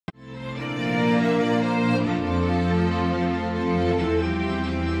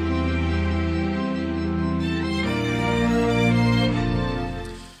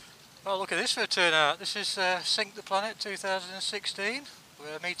this for a turnout. This is Sink the Planet 2016.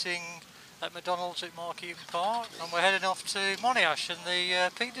 We're meeting at McDonald's at Markeaton Park and we're heading off to Monash in the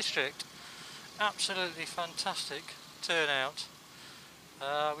Peak District. Absolutely fantastic turnout.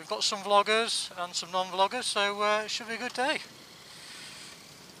 We've got some vloggers and some non-vloggers, so it should be a good day.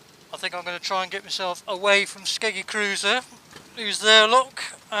 I think I'm going to try and get myself away from Skeggy Cruiser, who's there, look,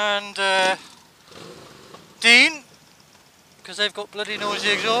 and Dean, because they've got bloody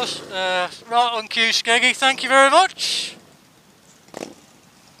noisy exhaust. Right on cue, Skeggy, thank you very much.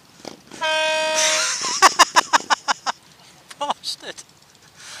 Bastard.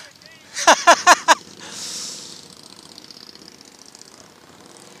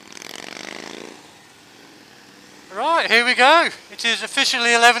 Right, here we go. It is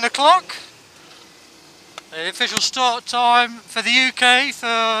officially 11 o'clock. The official start time for the UK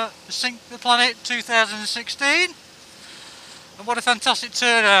for Sink the Planet 2016. And what a fantastic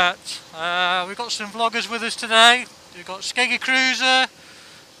turnout. We've got some vloggers with us today. We've got Skeggy Cruiser,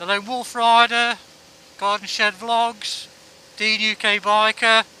 the Lone Wolf Rider, Garden Shed Vlogs, Dean UK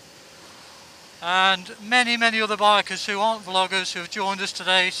Biker, and many other bikers who aren't vloggers who have joined us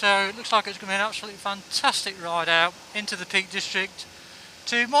today. So it looks like it's going to be an absolutely fantastic ride out into the Peak District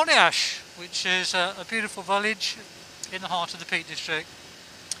to Monash, which is a beautiful village in the heart of the Peak District.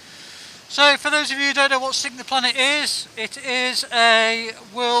 So for those of you who don't know what Sink the Planet is, it is a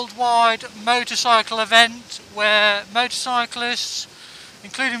worldwide motorcycle event where motorcyclists,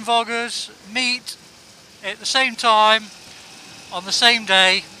 including vloggers, meet at the same time on the same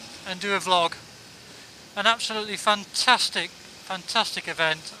day and do a vlog. An absolutely fantastic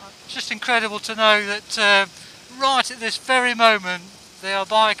event. It's just incredible to know that right at this very moment there are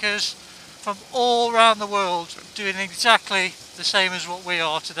bikers from all around the world doing exactly the same as what we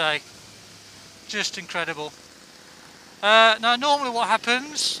are today. Just incredible. Now normally what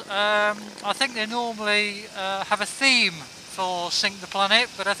happens, I think they normally have a theme for Sink the Planet,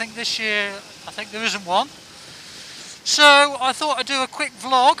 but I think this year there isn't one. So I thought I'd do a quick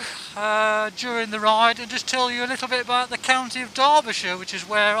vlog during the ride and just tell you a little bit about the county of Derbyshire, which is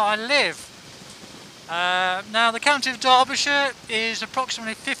where I live. Now the county of Derbyshire is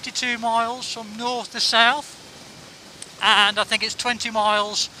approximately 52 miles from north to south, and I think it's 20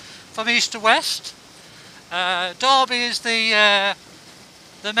 miles from east to west. Derby is the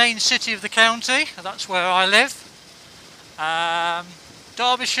main city of the county. That's where I live.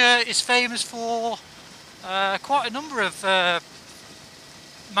 Derbyshire is famous for quite a number of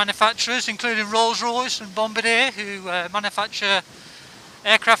manufacturers, including Rolls-Royce and Bombardier, who manufacture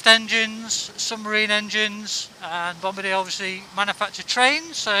aircraft engines, submarine engines, and Bombardier obviously manufacture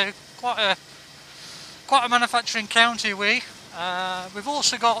trains. So quite a manufacturing county. We've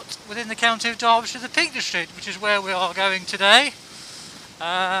also got within the county of Derbyshire the Peak District, which is where we are going today.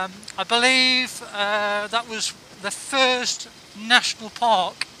 I believe that was the first national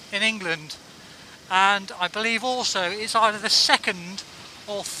park in England, and I believe also it's either the second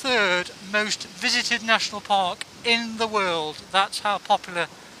or third most visited national park in the world. That's how popular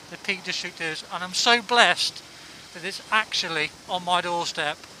the Peak District is, and I'm so blessed that it's actually on my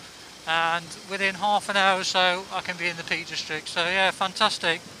doorstep, and within half an hour or so I can be in the Peak District. So yeah,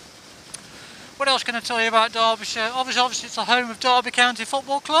 fantastic. What else can I tell you about Derbyshire? Obviously it's the home of Derby County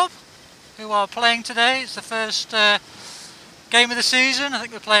Football Club, who are playing today. It's the first game of the season. I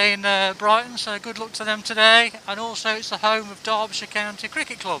think they're playing Brighton, so good luck to them today. And also it's the home of Derbyshire County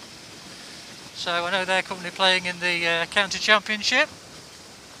Cricket Club, so I know they're currently playing in the county championship.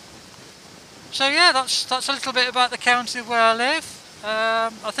 So yeah, that's a little bit about the county where I live.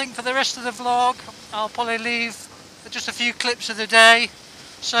 I think for the rest of the vlog I'll probably leave just a few clips of the day,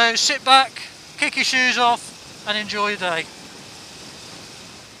 so sit back, kick your shoes off and enjoy your day.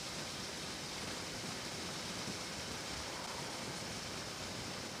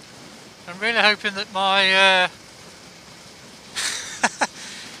 I'm really hoping that my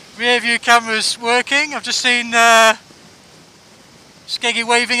rear view camera's working. I've just seen Skeggy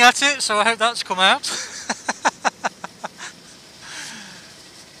waving at it, so I hope that's come out.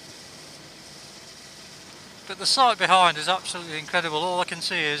 But the sight behind is absolutely incredible. All I can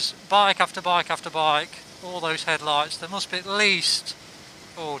see is bike after bike after bike, all those headlights. There must be at least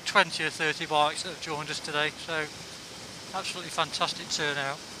 20 or 30 bikes that have joined us today, so absolutely fantastic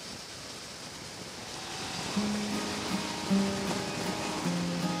turnout.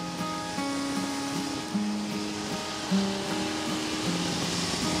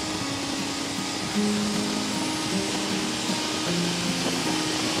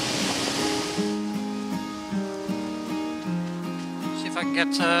 See if I can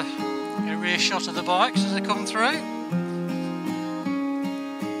get a rear shot of the bikes as they come through.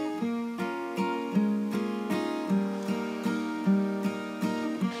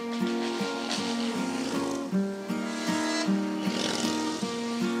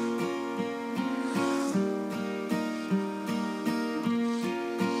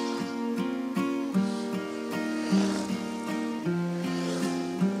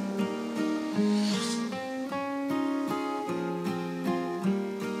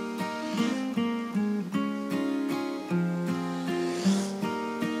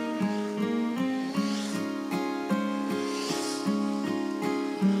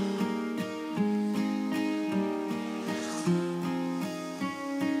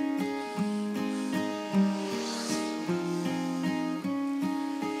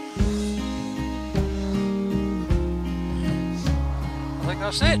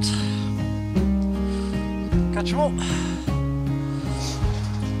 That's it. Catch them up.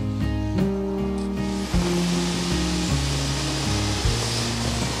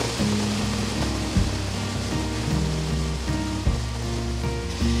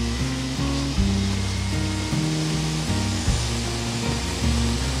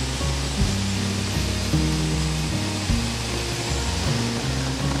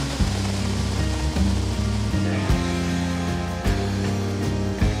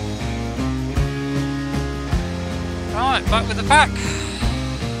 Right, back with the pack.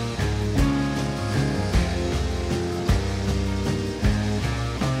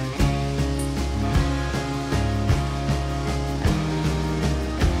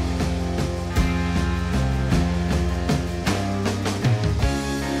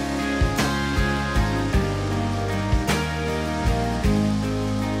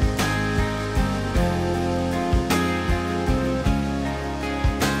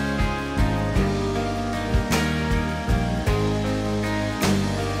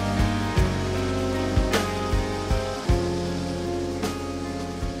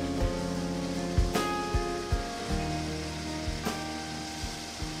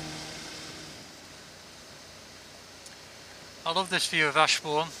 I love this view of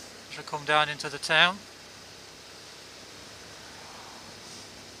Ashbourne as I come down into the town.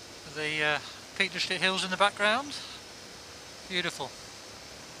 The Peak District hills in the background. Beautiful.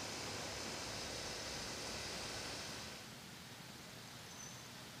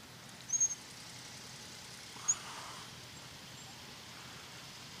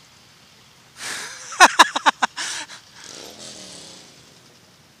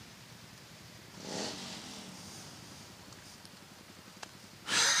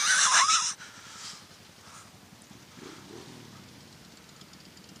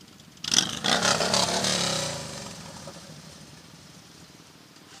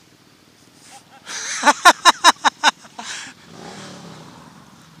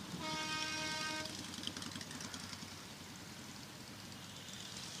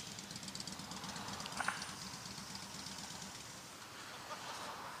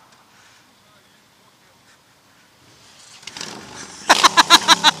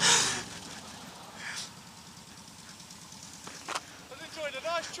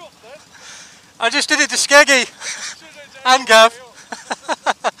 I just did it to Skeggy and Gav.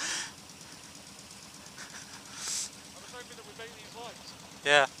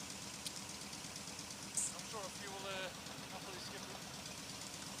 Yeah. I'm sure a few will happily skip them.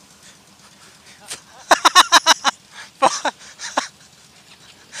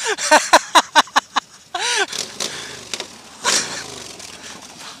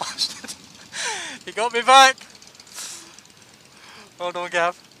 You got me back. Hold on,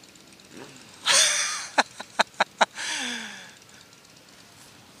 Gav.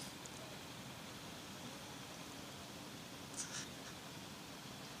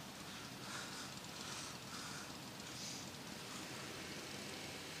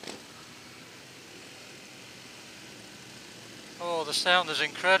 Oh, the sound is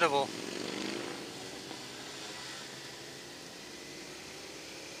incredible.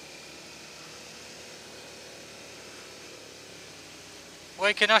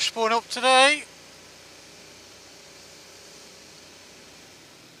 Waking Ashbourne up today.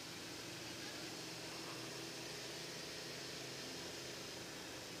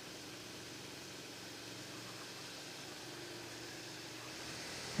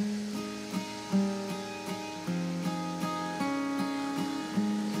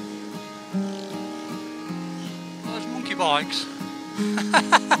 Those monkey bikes.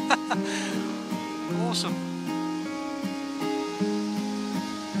 Awesome.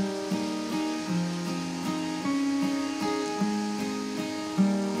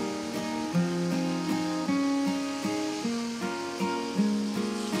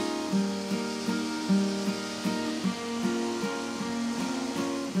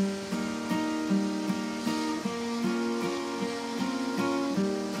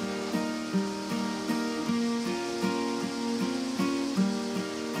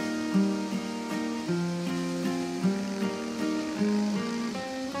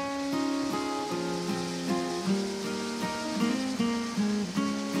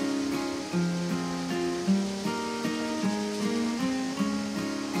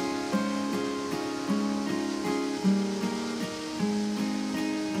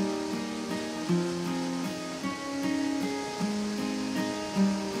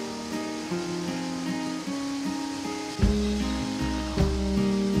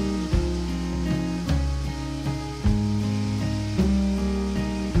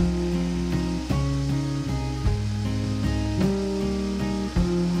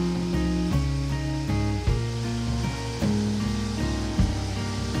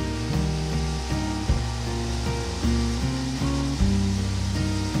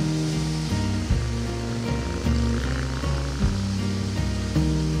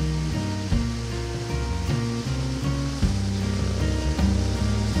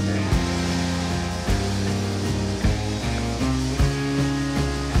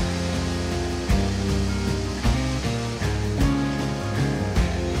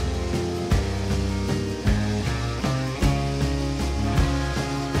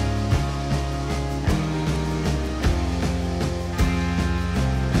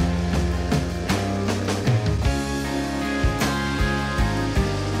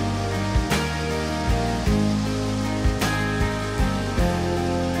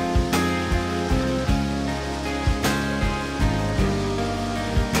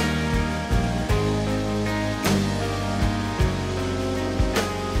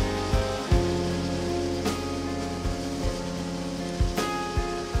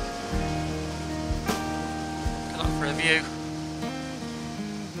 view.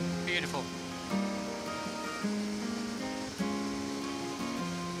 Beautiful.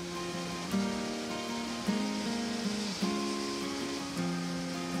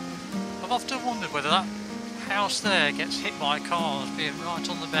 I've often wondered whether that house there gets hit by cars being right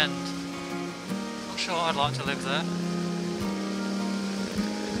on the bend. Not sure I'd like to live there.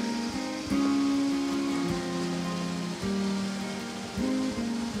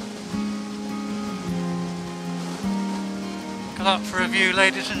 Look at that for a view,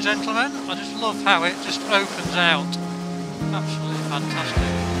 ladies and gentlemen. I just love how it just opens out. Absolutely fantastic.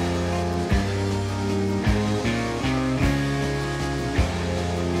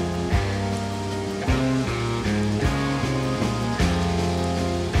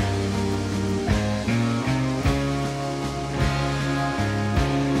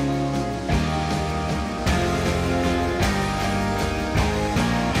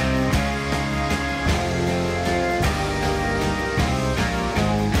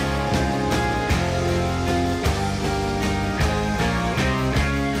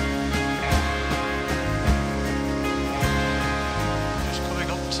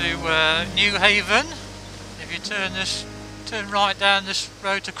 New Haven. If you turn right down this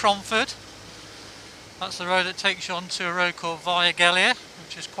road to Cromford, that's the road that takes you onto a road called Via Gellia,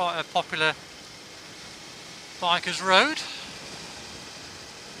 which is quite a popular bikers road.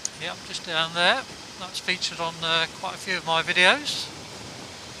 Yep, just down there. That's featured on quite a few of my videos.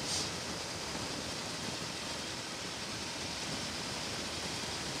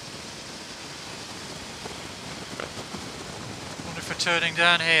 We're turning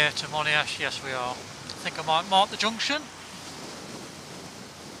down here to Monash. Yes, we are. I think I might mark the junction.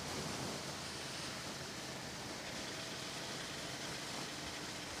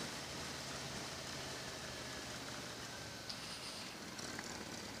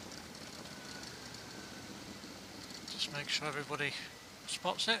 Just make sure everybody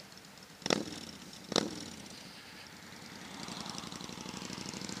spots it.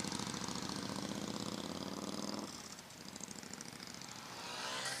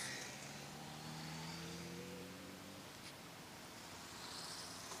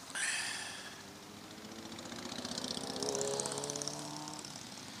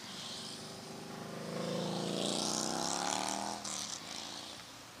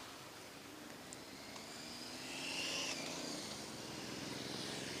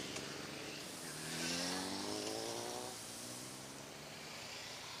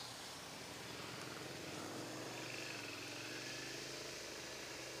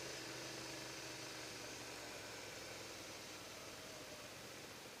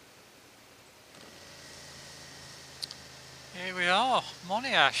 Here we are,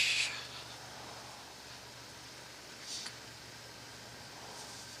 Monash.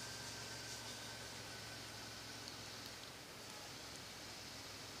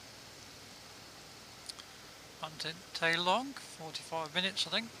 Didn't take long, 45 minutes I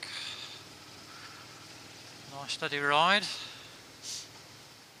think. Nice steady ride.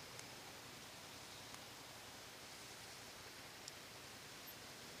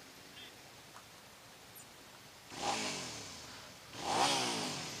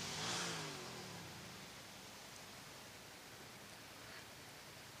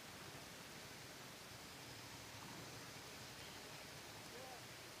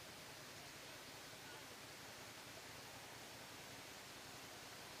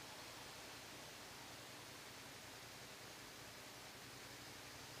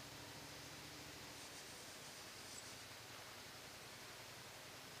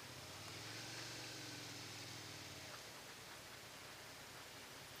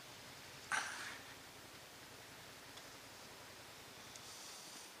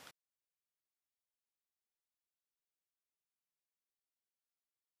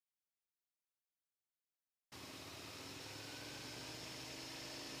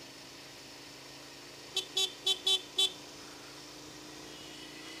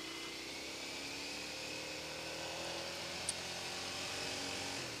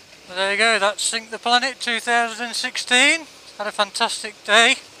 Well, there you go, that's Sink the Planet 2016. Had a fantastic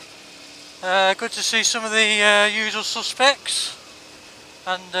day. Good to see some of the usual suspects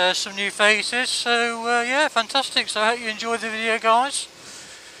and some new faces. So yeah, fantastic. So I hope you enjoyed the video, guys.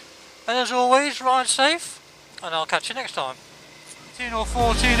 And as always, ride safe, and I'll catch you next time. 13 or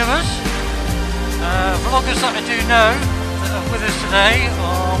 14 of us. Vloggers that I do know that are with us today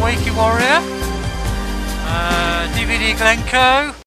are Wakey Warrior, DVD Glencoe,